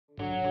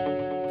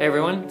Hey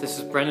everyone, this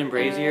is Brendan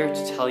Brazier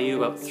to tell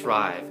you about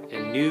Thrive,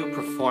 a new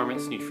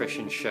performance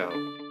nutrition show.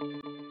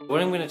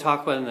 What I'm going to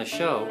talk about in the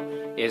show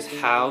is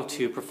how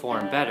to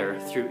perform better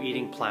through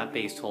eating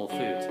plant-based whole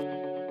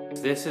foods.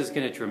 This is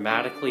going to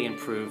dramatically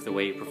improve the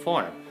way you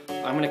perform.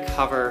 I'm going to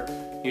cover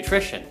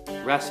nutrition,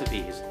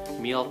 recipes,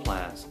 meal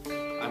plans.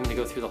 I'm going to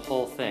go through the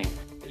whole thing.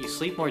 You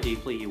sleep more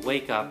deeply, you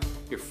wake up,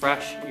 you're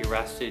fresh, you're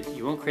rested,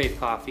 you won't crave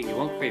coffee, you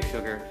won't crave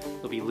sugar,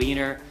 you'll be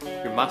leaner,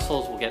 your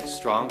muscles will get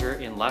stronger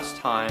in less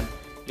time,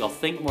 you'll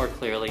think more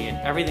clearly, and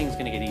everything's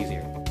going to get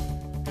easier.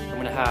 I'm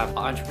going to have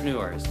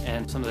entrepreneurs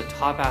and some of the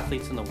top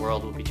athletes in the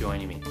world will be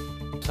joining me.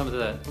 Some of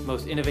the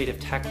most innovative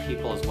tech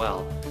people as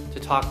well, to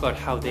talk about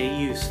how they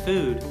use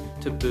food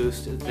to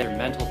boost their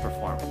mental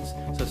performance.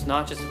 So it's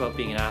not just about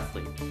being an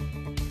athlete.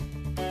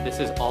 This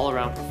is all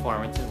around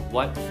performance and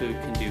what food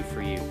can do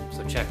for you.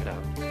 So check it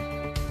out.